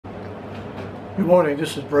Good morning,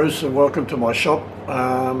 this is Bruce and welcome to my shop.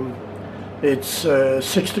 It's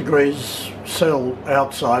 6 degrees Celsius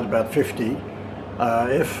outside, about 50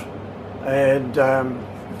 F, and a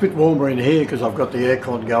bit warmer in here because I've got the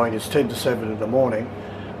aircon going. It's 10 to 7 in the morning.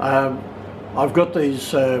 I've got these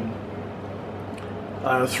 3"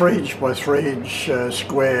 by 3"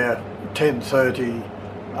 square 1030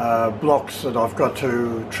 blocks that I've got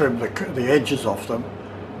to trim the edges off them.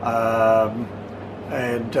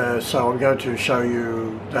 So I'm going to show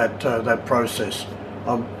you that process.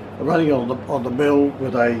 I'm running on the mill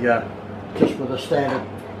with just with a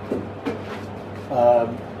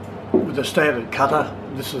standard cutter.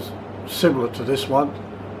 This is similar to this one,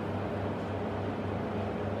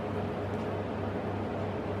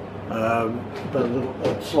 but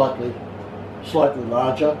slightly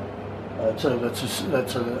larger. So that's a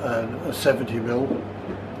 70mm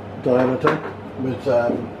diameter with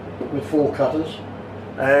 4 cutters.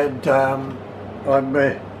 And I'm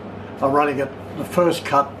running it. The first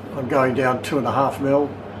cut I'm going down 2.5mm,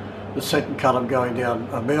 the second cut I'm going down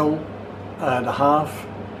 1.5mm,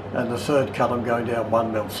 and the third cut I'm going down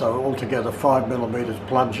 1mm. So altogether 5mm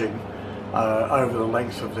plunging over the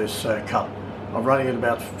length of this cut. I'm running at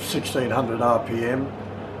about 1600 RPM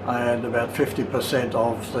and about 50%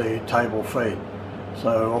 of the table feed.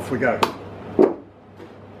 So off we go.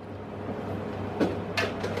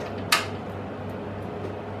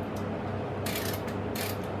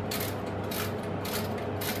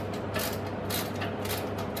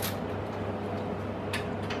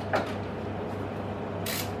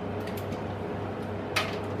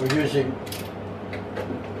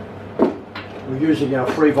 We're using our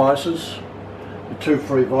free vices, the 2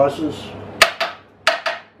 free vices.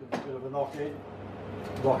 Give a bit of a knock in,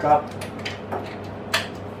 knock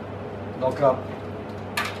up,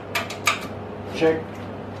 check,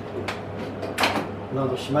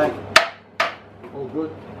 another smack, all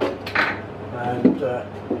good. And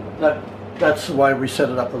that's the way we set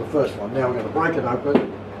it up for the first one. Now we're going to break it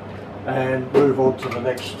open and move on to the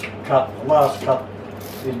next cut, the last cut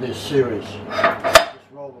in this series. Just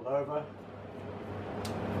roll it over.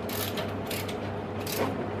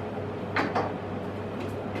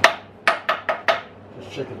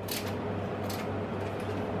 Just check it.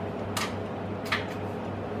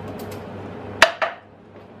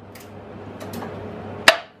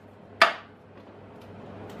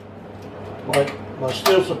 My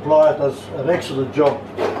steel supplier does an excellent job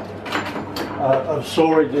of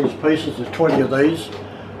sawing these pieces. There's 20 of these,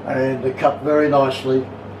 and they're cut very nicely.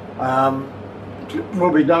 It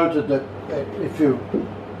will be noted that if you're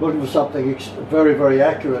looking for something very, very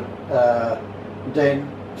accurate, then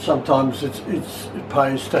sometimes it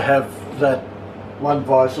pays to have that one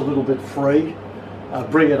vise a little bit free.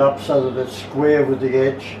 Bring it up so that it's square with the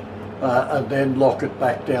edge, and then lock it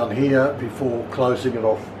back down here before closing it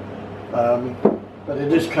off. But in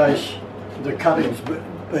this case, the cutting's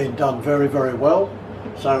been done very, very well,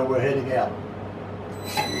 so we're heading out.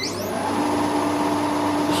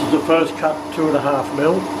 This is the first cut,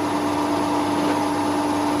 2.5mm.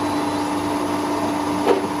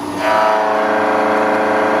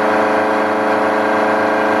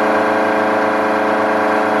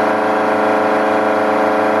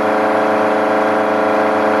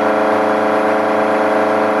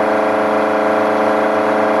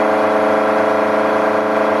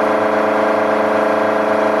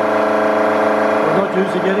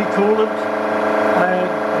 Using any coolant, and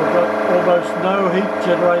I've got almost no heat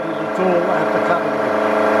generated at all at the cutting edge.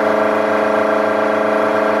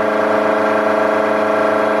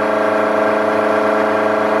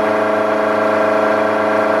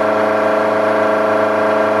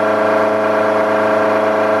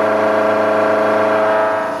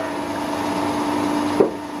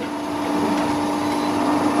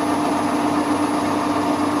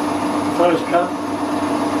 First cut,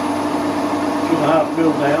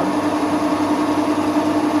 2.5mm down.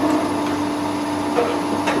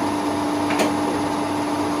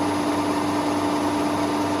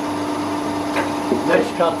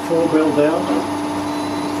 Next cut, 4mm down.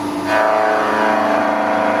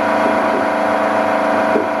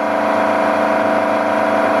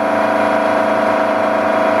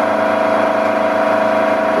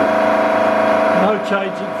 No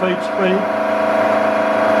change in feed speed.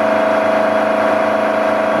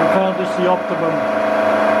 Found this the optimum.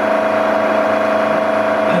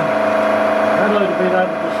 Had I been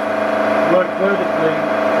able to just work vertically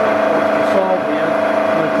off the side here,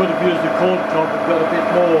 I could have used a corn cob and got a bit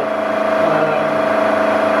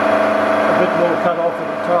more cut off at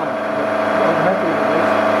a time. But I'm happy with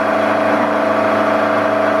this.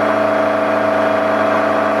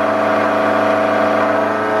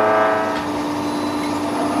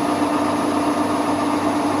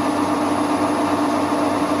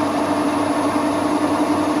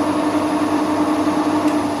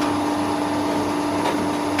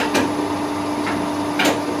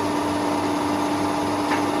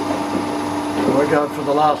 we're going for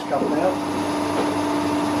the last cup now.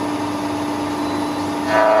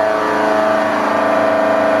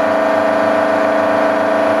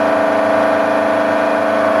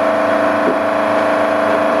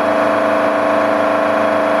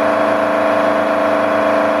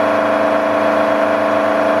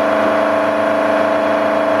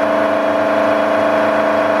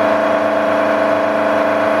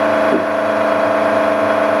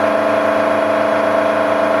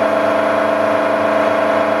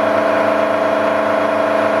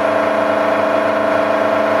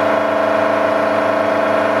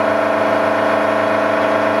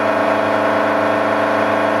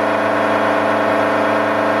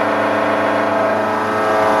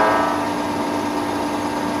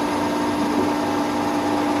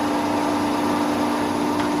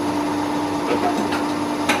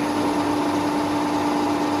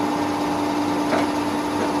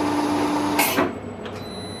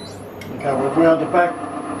 Okay, we've round the back.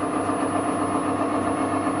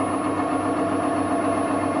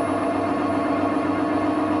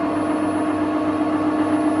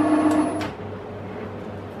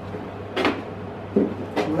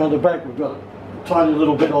 Around the back we've got a tiny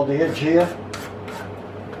little bit on the edge here.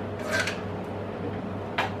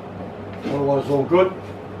 Otherwise all good.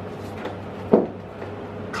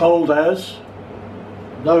 Cold as.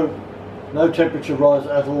 No temperature rise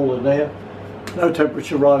at all in there. No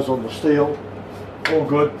temperature rise on the steel. All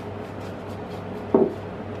good.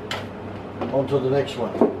 On to the next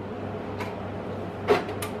one.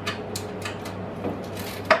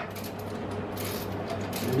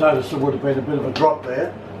 You notice there would have been a bit of a drop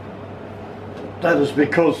there. That is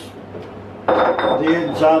because the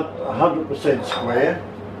ends aren't 100% square.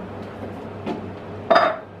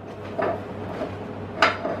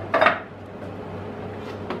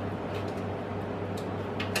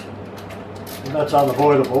 And that's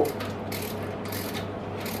unavoidable.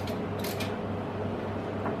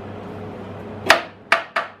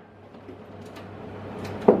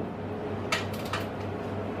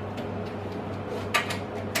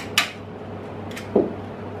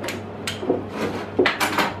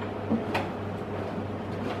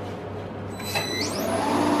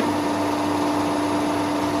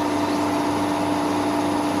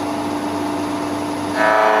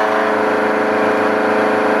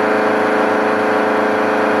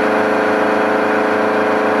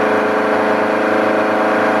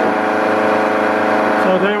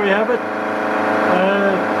 So there we have it,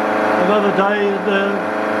 another day in the,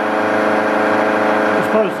 I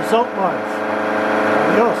suppose, the salt mines.